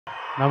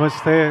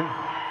నమస్తే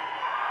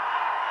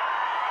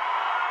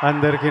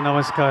అందరికీ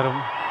నమస్కారం.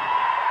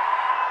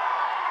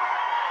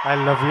 I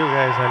love you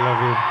guys, I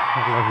love you,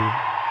 I love you.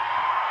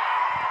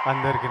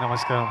 అందరికీ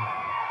నమస్కారం.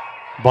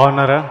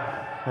 బాగున్నారా?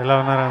 ఎలా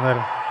ఉన్నారు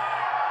అందరు?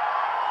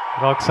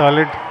 Rock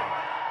solid.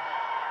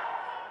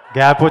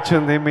 గ్యాప్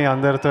వచ్చింది మీ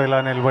అందరితో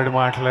ఇలా నిలబడి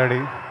మాట్లాడి.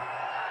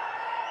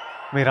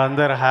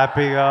 మీరందరు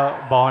హ్యాపీగా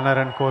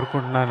బాగున్నారని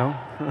కోరుకుంటున్నాను.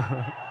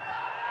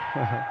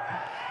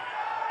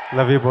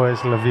 Love you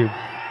boys, love you.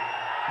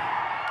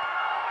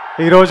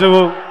 ఈరోజు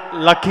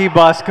lucky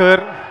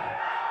Bhaskar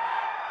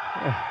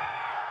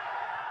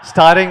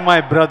starring my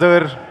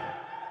brother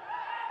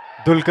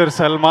Dulquer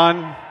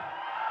Salman,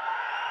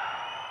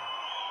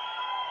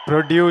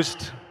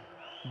 produced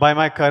by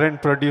my current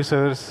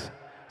producers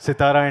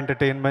Sitara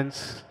Entertainments,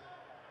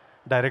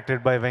 directed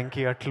by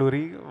Venki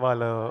Atluri.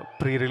 వాళ్ళ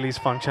ప్రీ-రిలీజ్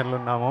ఫంక్షన్లో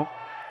ఉన్నాము.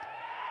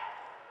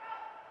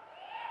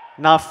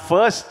 నా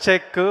ఫస్ట్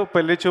చెక్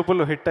పెళ్లి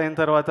చూపులు హిట్ అయిన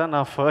తర్వాత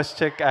నా ఫస్ట్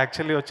చెక్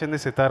యాక్చువల్లీ వచ్చింది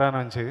సితారా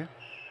నుంచి.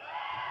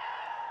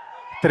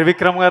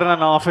 త్రివిక్రమ్ గారు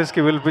నన్ను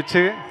ఆఫీస్కి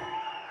పిలిపించి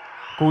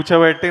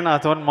కూర్చోబెట్టి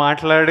నాతో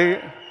మాట్లాడి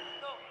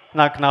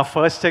నాకు నా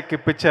ఫస్ట్ చెక్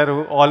ఇప్పించారు.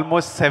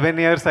 ఆల్మోస్ట్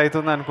 7 years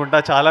అవుతుంది అనుకుంటా.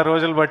 చాలా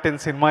రోజులు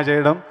పట్టింది సినిమా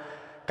చేయడం,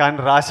 కానీ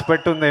రాసి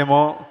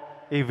పెట్టుందేమో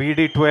ఈ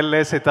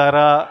VD12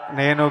 సితారా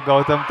నేను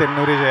గౌతమ్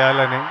తిన్నూరి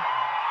చేయాలని.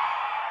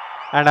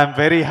 And I'm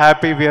very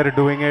happy we are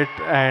doing it.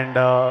 And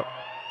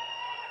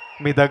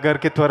మీ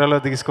దగ్గరికి త్వరలో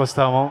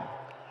తీసుకొస్తాము.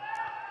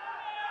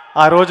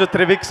 ఆ రోజు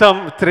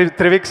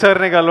త్రివిక్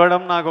సార్ని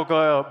కలవడం నాకు ఒక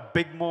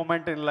బిగ్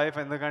మూమెంట్ ఇన్ లైఫ్.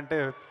 ఎందుకంటే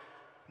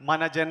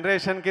మన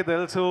జనరేషన్కి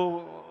తెలుసు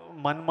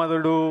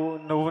మన్మధుడు,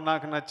 నువ్వు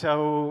నాకు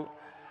నచ్చావు,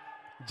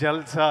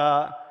 జల్సా.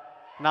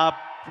 నా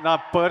నా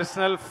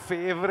పర్సనల్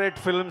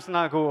ఫేవరెట్ ఫిల్మ్స్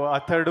నాకు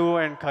అతడు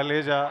అండ్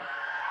కలేజా.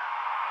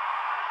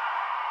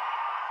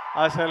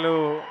 అసలు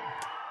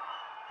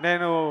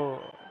నేను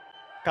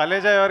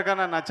కలేజా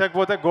ఎవరికైనా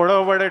నచ్చకపోతే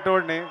గొడవ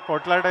పడేటోడిని,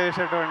 కొట్లాట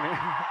చేసేటోడిని.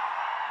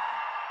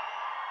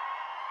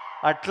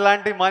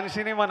 అట్లాంటి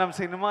మనిషిని మనం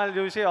సినిమాలు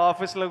చూసి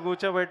ఆఫీస్లో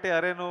కూర్చోబెట్టి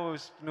అరే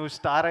నువ్వు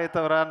స్టార్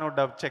అవుతావురా,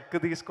 నువ్వు చెక్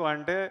తీసుకో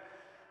అంటే,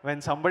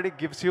 when somebody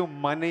gives you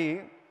money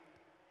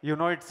you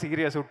know it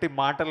serious, ఉట్టి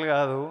మాటలు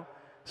కాదు.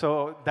 సో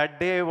దట్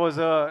డే వాజ్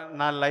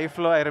నా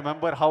లైఫ్లో I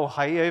remember how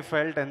high I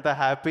felt, ఎంత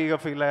హ్యాపీగా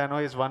feel అయ్యానో.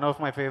 Is one of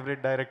my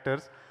favourite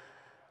directors.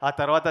 ఆ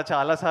తర్వాత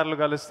చాలాసార్లు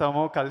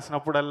కలుస్తాము.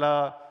 కలిసినప్పుడల్లా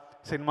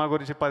సినిమా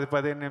గురించి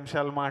 10-15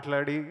 నిమిషాలు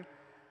మాట్లాడి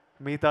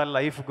మిగతా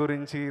లైఫ్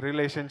గురించి,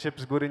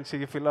 రిలేషన్షిప్స్ గురించి,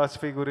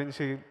 ఫిలాసఫీ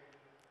గురించి,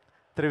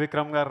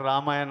 త్రివిక్రమ్ గారు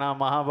రామాయణ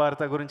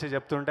మహాభారత గురించి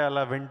చెప్తుంటే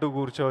అలా వింటూ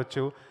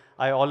కూర్చోవచ్చు.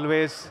 I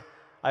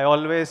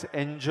always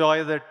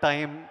enjoy the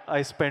time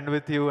I spend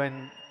with you and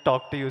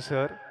talk to you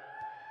sir.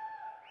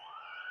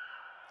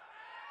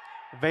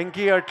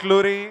 Venky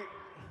Atluri,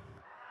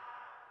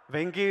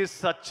 Venky is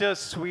such a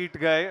sweet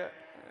guy.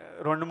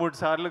 2-3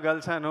 సార్లు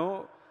కలిసాను.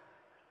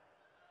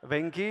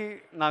 వెంకీ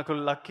నాకు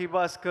లక్కీ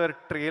భాస్కర్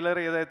ట్రైలర్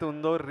ఏదైతే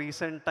ఉందో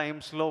రీసెంట్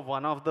టైమ్స్లో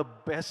one of the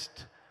best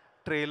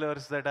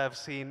trailers that I have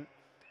seen.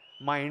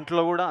 మా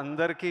ఇంట్లో కూడా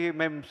అందరికీ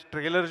మేము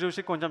ట్రైలర్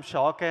చూసి కొంచెం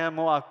షాక్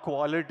అయ్యాము. ఆ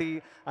క్వాలిటీ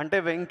అంటే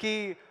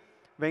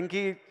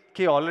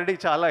వెంకీకి ఆల్రెడీ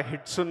చాలా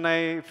హిట్స్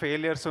ఉన్నాయి,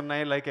 ఫెయిలియర్స్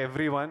ఉన్నాయి like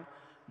every one.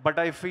 But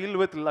I feel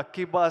with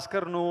lucky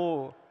Bhaskar నువ్వు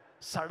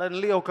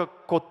సడన్లీ ఒక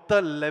కొత్త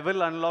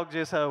లెవెల్ అన్లాక్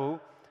చేసావు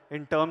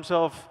in terms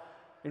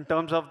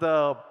of the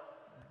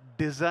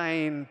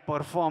design,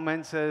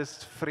 performances,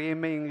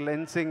 framing,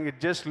 lensing. It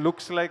just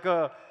looks like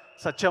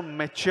such a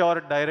mature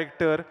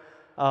director.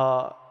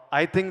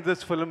 I think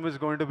this film is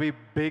going to be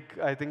big.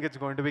 I think it's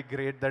going to be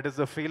great. That is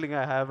the feeling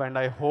I have, and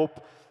I hope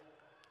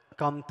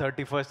come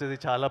 31st ఇది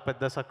చాలా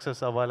పెద్ద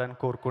success అవ్వాలని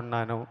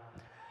కోరుకున్నాను.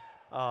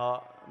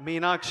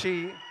 Meenakshi,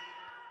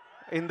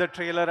 in the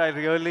trailer I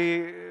really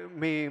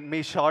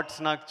me shorts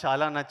నాకు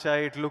చాలా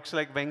నచ్చాయి. It looks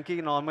like Venky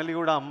normally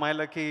కూడా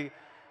అమ్మాయిలకి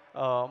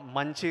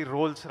మంచి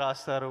రోల్స్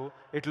రాస్తారు.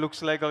 It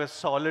looks like a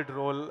solid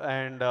role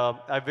and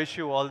I wish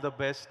you all the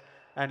best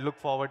and look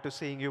forward to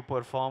seeing you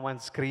perform on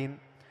screen.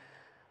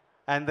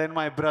 And then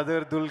my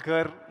brother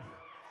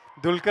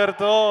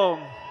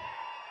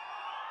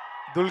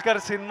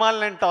Dulquer సినిమాలు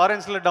నేను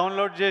టారెన్స్లో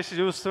download చేసి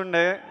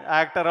చూస్తుండే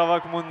actor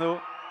అవ్వకముందు.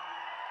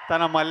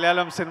 తన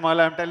మలయాళం సినిమాలో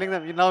I'm telling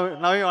them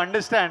now you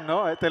understand no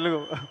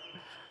Telugu.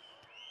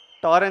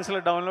 టారెన్స్లో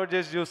download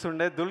చేసి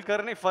చూస్తుండే.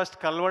 దుల్కర్ని first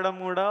కలవడం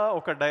కూడా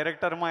ఒక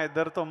డైరెక్టర్ మా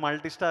ఇద్దరితో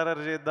మల్టీ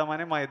స్టారర్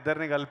చేద్దామని మా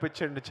ఇద్దరిని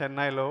కల్పించండి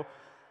చెన్నైలో.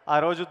 ఆ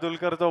రోజు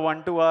దుల్కర్తో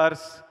 1-2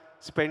 hours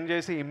స్పెండ్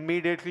చేసి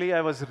immediately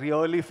I was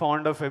really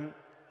fond of him.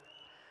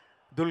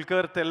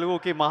 Dulquer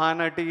తెలుగుకి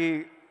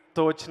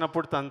మహానటితో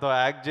వచ్చినప్పుడు తనతో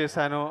యాక్ట్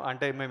చేశాను.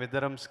 అంటే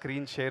మేమిద్దరం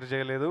స్క్రీన్ షేర్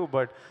చేయలేదు,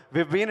 but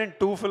we been in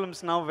 2 films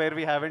now where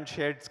we haven't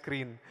shared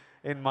screen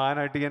in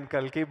Mahanati and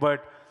కల్కి.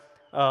 బట్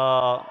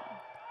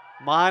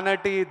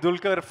మహానటి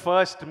దుల్కర్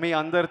ఫస్ట్ మీ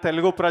అందరు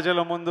తెలుగు ప్రజల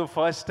ముందు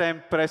ఫస్ట్ టైం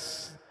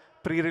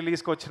ప్రీ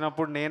రిలీజ్కి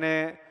వచ్చినప్పుడు నేనే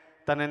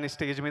తనని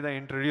స్టేజ్ మీద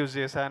ఇంట్రడ్యూస్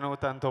చేశాను,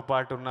 తనతో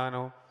పాటు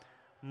ఉన్నాను.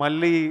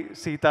 మళ్ళీ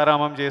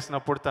సీతారామం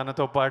చేసినప్పుడు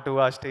తనతో పాటు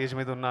ఆ స్టేజ్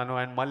మీద ఉన్నాను.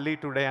 అండ్ మళ్ళీ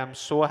today I'm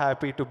so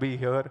happy to be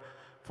here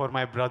for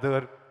my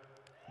brother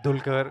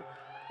Dulquer.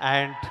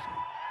 And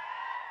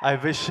I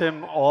wish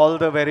him all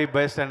the very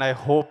best, and I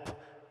hope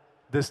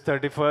this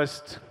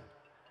 31st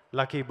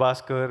Lucky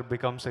Baskhar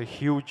becomes a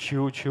huge,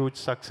 huge, huge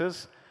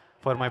success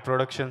for my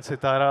production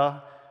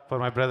Sitara, for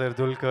my brother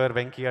Dulquer,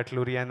 Venki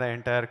Atluri, and the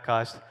entire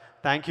cast.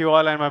 Thank you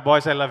all, and my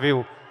boys, I love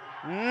you.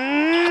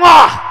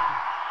 Mwah!